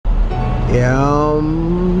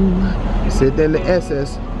Yeah, sitting in the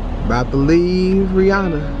SS, about to leave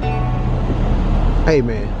Rihanna. Hey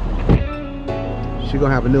man, she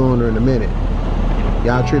gonna have a new owner in a minute.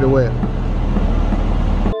 Y'all treat her well.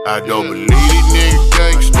 I don't believe these niggas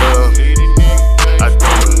gangsta. I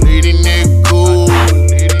don't believe these niggas cool.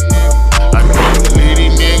 I don't believe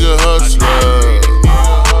these niggas hustler.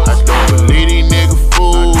 I don't believe these niggas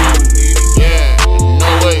fool. Yeah, no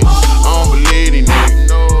way. I don't believe these niggas.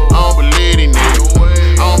 I don't believe these niggas.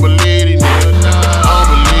 I don't believe these niggas. I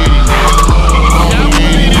don't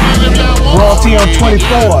believe these niggas. Royalty on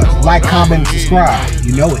 24. Like, comment, and subscribe.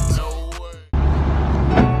 You know it.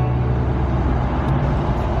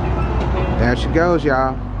 There she goes,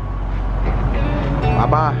 y'all.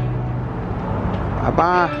 Bye-bye.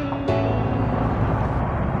 Bye-bye.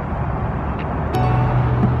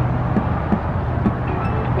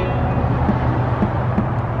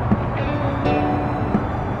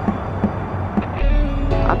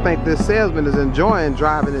 I think this salesman is enjoying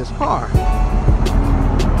driving his car.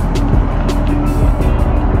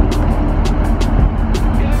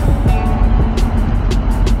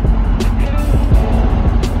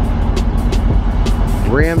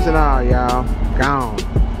 Rims and all, y'all, gone.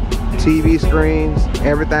 TV screens,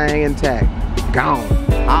 everything intact, gone,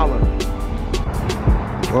 all of it.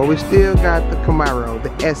 Well, we still got the Camaro,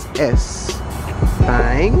 the SS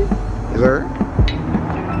thing, is there?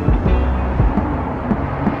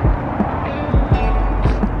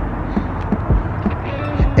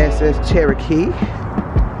 SS Cherokee,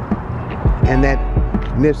 and that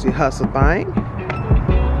Nipsey Hussle thing.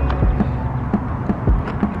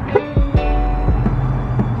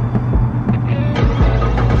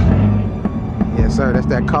 Sir, that's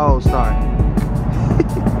that cold start.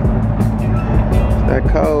 That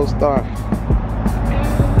cold start.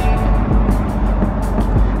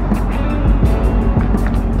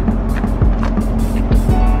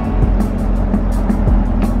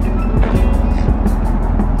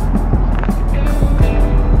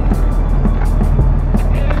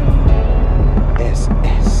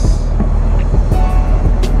 SS.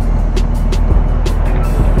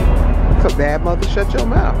 It's a bad mother, shut your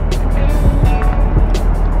mouth.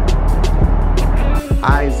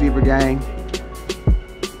 Alright, Zebra Gang.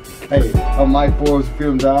 Hey, I'm Mike Forbes,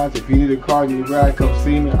 Film Dodge. If you need a car and you ride, come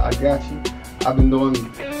see me. I got you. I've been doing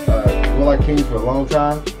Warlock Kings for a long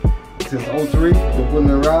time. Since 03, been putting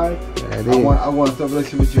in a ride. I want to start a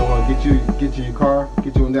relationship with you. I want to get you your car,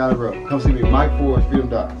 get you on down the road. Come see me, Mike Forbes, Film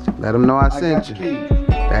Dodge. Let them know I sent you. Keys.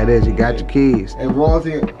 That is, you got your keys. And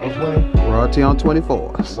royalty on 20. Royalty on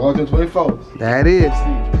 24s. Royalty on 24s. That is.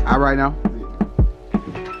 All right now.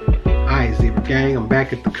 Alright, Zebra Gang, I'm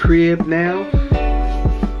back at the crib now.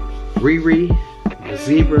 Riri, the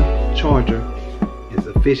Zebra Charger, is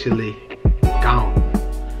officially gone.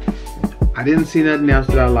 I didn't see nothing else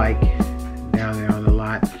that I like down there on the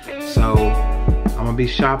lot, so I'm gonna be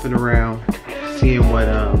shopping around, seeing what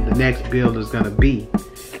the next build is gonna be.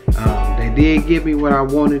 They did give me what I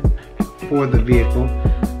wanted for the vehicle,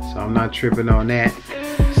 so I'm not tripping on that.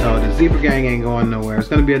 So the Zebra Gang ain't going nowhere. It's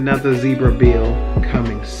gonna be another Zebra build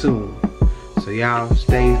coming soon. So y'all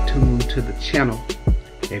stay tuned to the channel.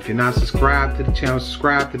 If you're not subscribed to the channel,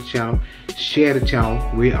 subscribe to the channel, share the channel.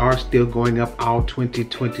 We are still going up all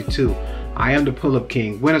 2022. I am the pull-up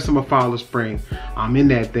king. Winter, summer, fall, or spring, I'm in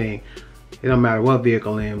that thing. It don't matter what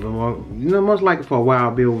vehicle in, but you know, most likely for a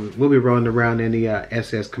while we'll be rolling around in the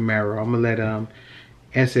SS Camaro. I'm gonna let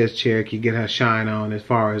SS Cherokee get her shine on as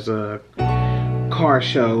far as car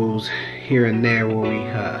shows here and there where we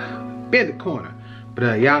bend the corner.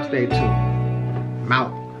 But y'all stay tuned. I'm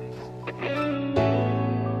out.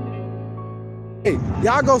 Hey,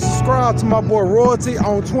 y'all go subscribe to my boy Royalty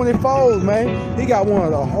on 24s, man. He got one of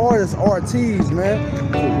the hardest RTs, man.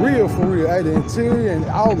 For real, for real. Hey, the interior and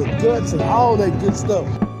all the guts and all that good stuff.